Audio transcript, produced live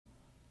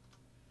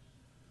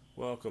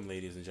Welcome,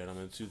 ladies and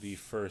gentlemen, to the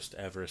first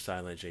ever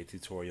Silent J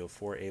tutorial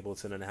for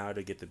Ableton on how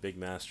to get the big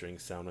mastering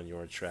sound on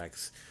your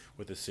tracks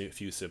with a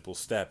few simple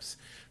steps.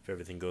 If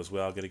everything goes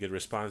well, get a good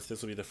response,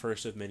 this will be the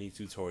first of many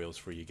tutorials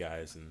for you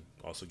guys, and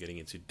also getting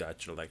into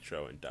Dutch and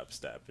electro and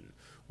dubstep and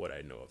what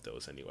I know of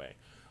those anyway,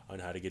 on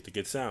how to get the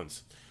good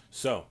sounds.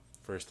 So,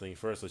 first thing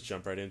first, let's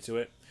jump right into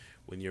it.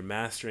 When you're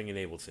mastering in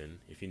Ableton,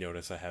 if you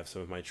notice, I have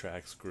some of my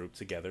tracks grouped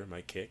together,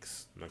 my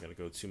kicks. I'm not going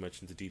to go too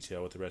much into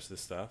detail with the rest of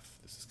the stuff.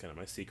 This is kind of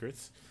my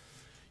secrets.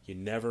 You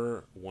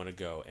never want to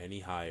go any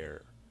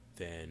higher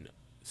than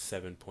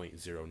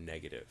 7.0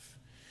 negative.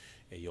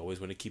 And you always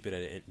want to keep it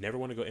at, never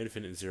want to go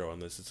infinite zero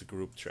unless it's a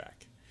group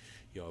track.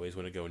 You always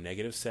want to go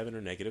 -7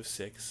 or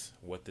 -6.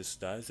 What this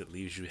does, it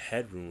leaves you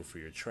headroom for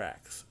your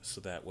tracks.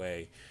 So that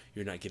way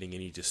you're not getting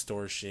any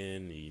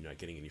distortion, you're not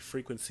getting any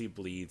frequency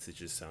bleeds. It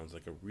just sounds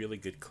like a really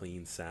good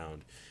clean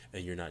sound,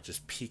 and you're not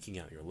just peaking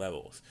out your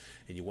levels.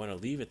 And you want to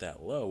leave it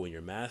that low when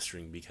you're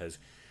mastering, because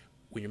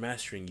when you're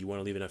mastering, you want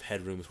to leave enough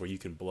headrooms where you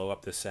can blow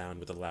up the sound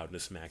with a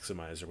loudness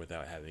maximizer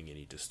without having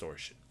any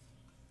distortion.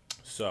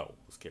 So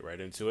let's get right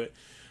into it.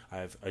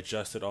 I've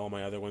adjusted all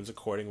my other ones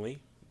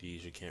accordingly.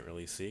 These you can't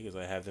really see because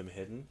I have them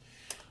hidden.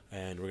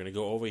 And we're going to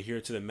go over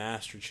here to the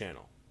master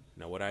channel.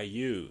 Now what I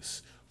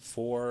use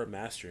for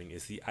mastering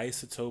is the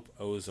Izotope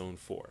Ozone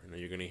 4. Now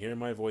you're going to hear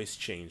my voice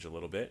change a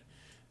little bit.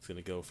 It's going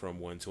to go from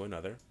one to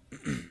another.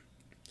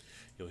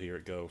 You'll hear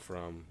it go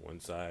from one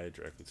side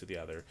directly to the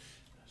other.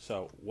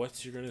 So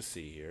what you're going to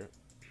see here,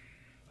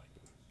 if I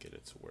can get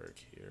it to work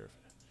here,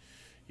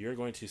 you're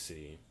going to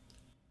see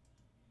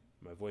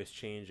my voice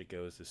change. It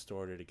goes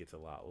distorted, it gets a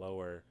lot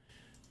lower.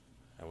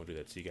 I won't do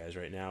that to you guys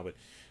right now, but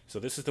so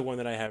this is the one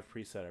that I have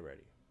preset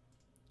already.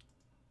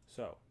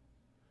 So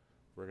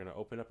we're going to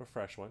open up a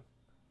fresh one,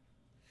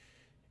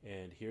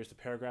 and here's the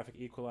paragraphic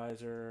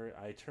equalizer.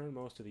 I turn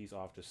most of these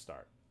off to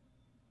start.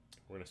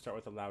 We're going to start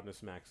with the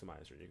loudness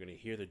maximizer. You're going to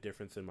hear the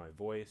difference in my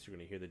voice. You're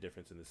going to hear the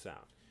difference in the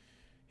sound.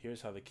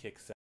 Here's how the kick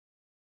sounds.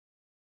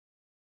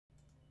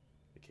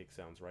 The kick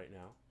sounds right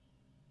now.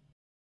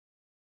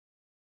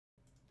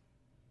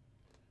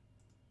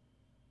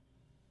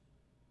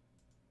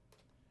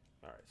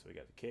 Alright, so we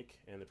got the kick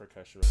and the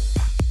percussion right.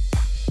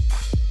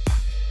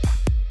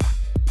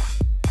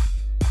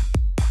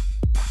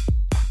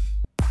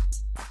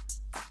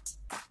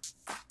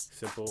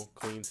 Simple,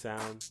 clean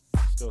sound.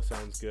 Still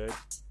sounds good.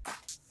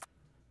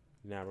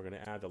 Now we're going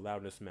to add the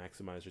loudness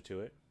maximizer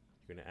to it.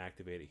 You're going to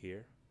activate it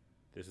here.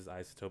 This is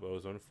Izotope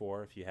Ozone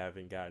 4. If you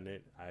haven't gotten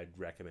it, I'd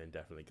recommend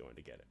definitely going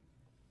to get it.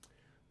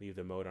 Leave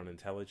the mode on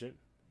intelligent.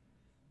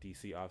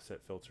 DC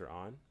offset filter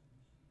on.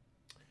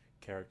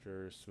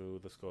 Character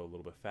smooth. Let's go a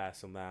little bit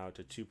fast and loud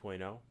to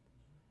 2.0.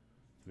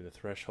 Bring the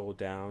threshold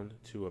down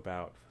to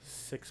about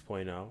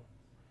 6.0.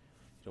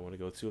 You don't want to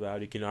go too loud.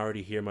 You can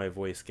already hear my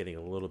voice getting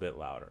a little bit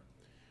louder.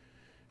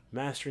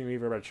 Mastering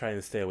reverb I try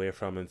and stay away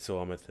from until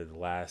I'm at the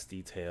last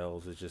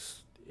details.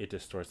 It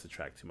distorts the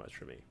track too much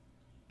for me.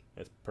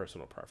 It's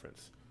personal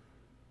preference.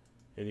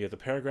 And you have the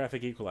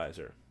paragraphic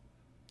equalizer.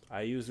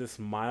 I use this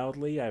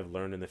mildly. I've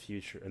learned in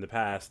the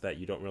past that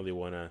you don't really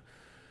want to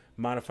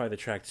modify the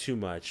track too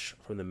much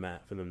from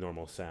the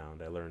normal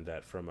sound. I learned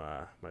that from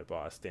my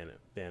boss Dan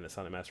at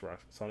Sonic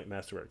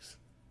Masterworks.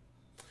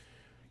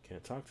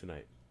 Can't talk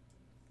tonight.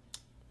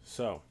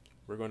 So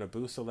we're going to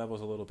boost the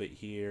levels a little bit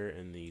here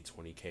in the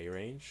 20K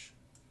range,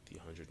 the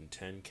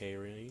 110K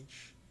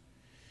range.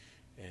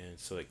 And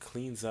so it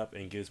cleans up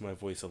and gives my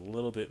voice a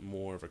little bit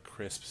more of a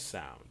crisp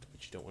sound,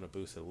 but you don't want to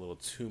boost it a little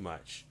too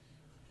much.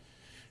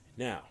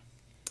 Now,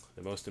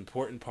 the most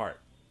important part.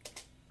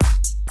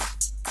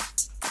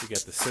 You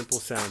got the simple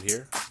sound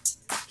here.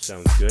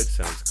 Sounds good,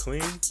 sounds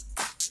clean.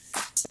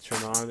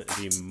 Turn on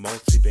the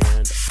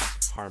multi-band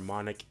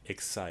harmonic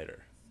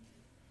exciter.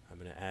 I'm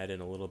going to add in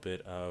a little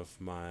bit of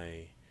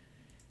my,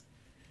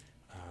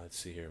 let's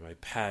see here, my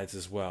pads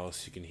as well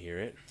so you can hear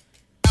it.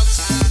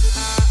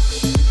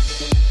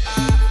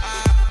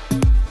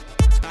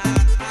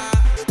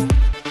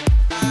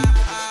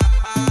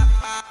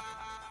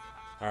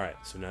 Alright,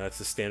 so now that's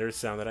the standard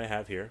sound that I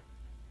have here.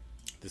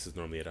 This is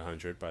normally at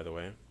 100, by the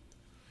way.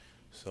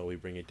 So we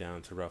bring it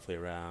down to roughly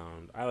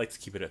around, I like to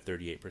keep it at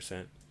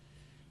 38%.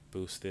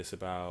 Boost this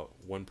about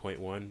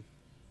 1.1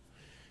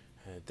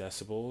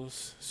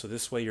 decibels. So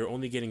this way you're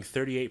only getting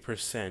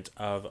 38%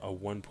 of a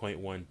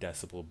 1.1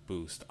 decibel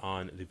boost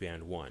on the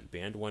band 1.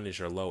 Band 1 is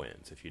your low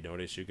end. If you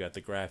notice, you got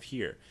the graph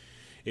here.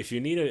 If you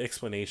need an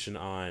explanation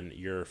on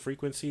your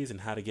frequencies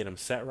and how to get them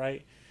set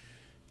right,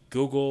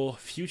 Google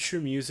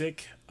Future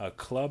Music, a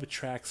club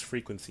tracks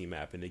frequency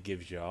map, and it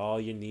gives you all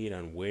you need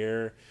on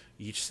where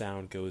each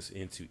sound goes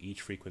into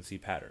each frequency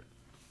pattern.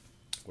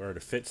 Where to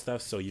fit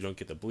stuff so you don't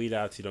get the bleed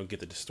outs, you don't get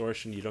the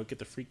distortion, you don't get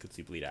the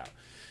frequency bleed out.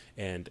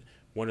 And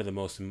one of the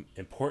most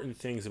important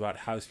things about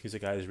house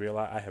music I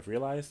have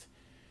realized,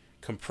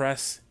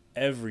 compress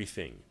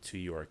everything to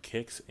your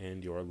kicks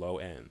and your low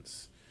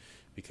ends.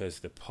 because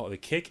the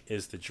kick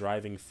is the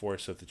driving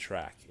force of the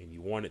track, and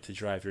you want it to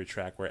drive your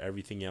track where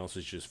everything else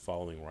is just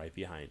following right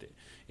behind it.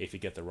 If you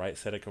get the right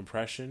set of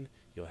compression,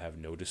 you'll have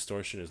no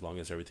distortion as long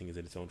as everything is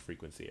in its own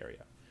frequency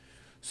area.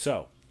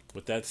 So,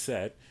 with that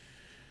said,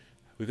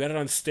 we've got it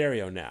on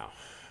stereo now.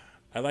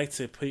 I like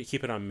to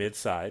keep it on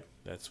mid-side.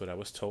 That's what I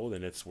was told,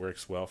 and it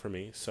works well for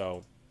me.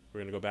 So, we're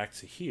going to go back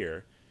to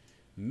here.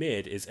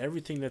 Mid is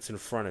everything that's in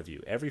front of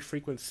you, every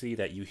frequency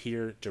that you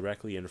hear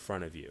directly in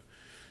front of you.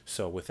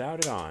 So, without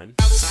it on,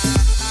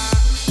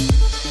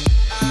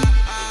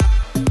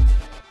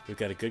 we've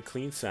got a good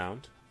clean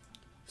sound.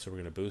 So, we're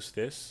going to boost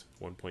this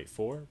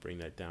 1.4, bring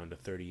that down to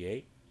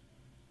 38.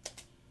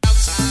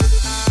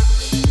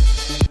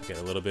 Get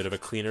a little bit of a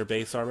cleaner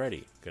bass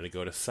already. Going to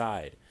go to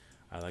side.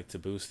 I like to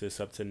boost this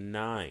up to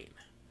 9,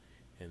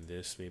 and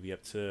this maybe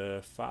up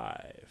to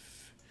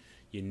 5.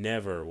 You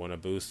never want to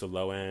boost the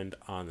low end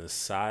on the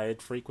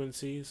side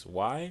frequencies.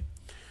 Why?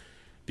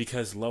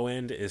 Because low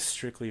end is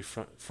strictly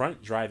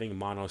front driving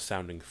mono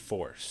sounding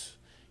force.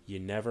 You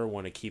never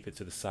want to keep it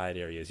to the side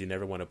areas. You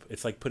never want to.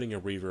 It's like putting a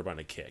reverb on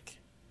a kick,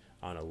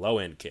 on a low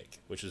end kick,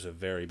 which is a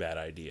very bad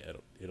idea.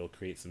 It'll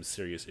create some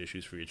serious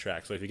issues for your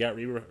track. So if you got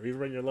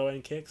reverb on your low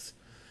end kicks,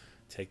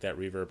 take that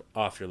reverb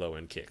off your low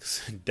end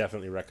kicks.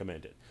 Definitely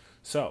recommend it.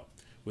 So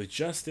with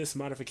just this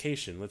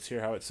modification, let's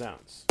hear how it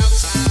sounds.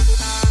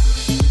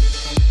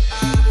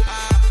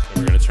 And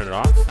we're going to turn it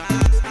off.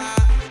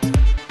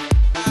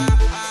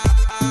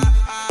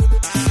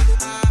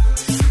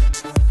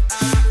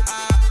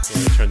 We're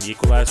going to turn the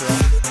equalizer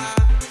off.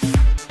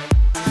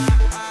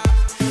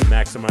 The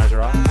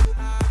maximizer off.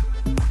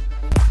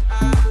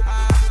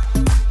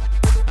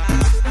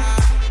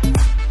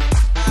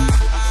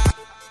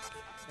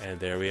 And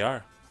there we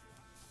are.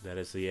 That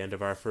is the end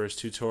of our first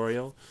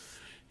tutorial.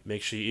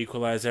 Make sure you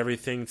equalize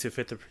everything to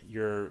fit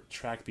your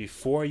track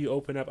before you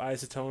open up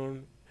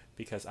Izotope,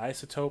 because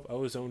Izotope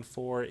Ozone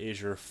 4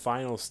 is your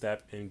final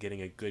step in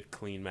getting a good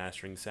clean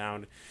mastering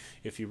sound.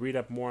 If you read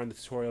up more on the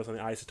tutorials on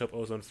the Izotope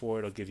Ozone 4,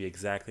 it'll give you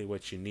exactly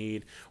what you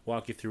need,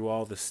 walk you through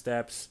all the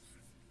steps,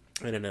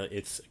 and then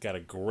it's got a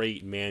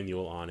great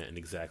manual on it and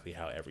exactly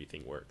how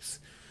everything works.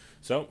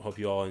 So, hope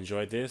you all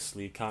enjoyed this.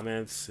 Leave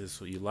comments is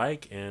what you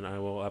like, and I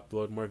will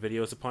upload more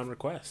videos upon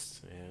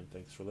request. And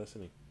thanks for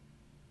listening.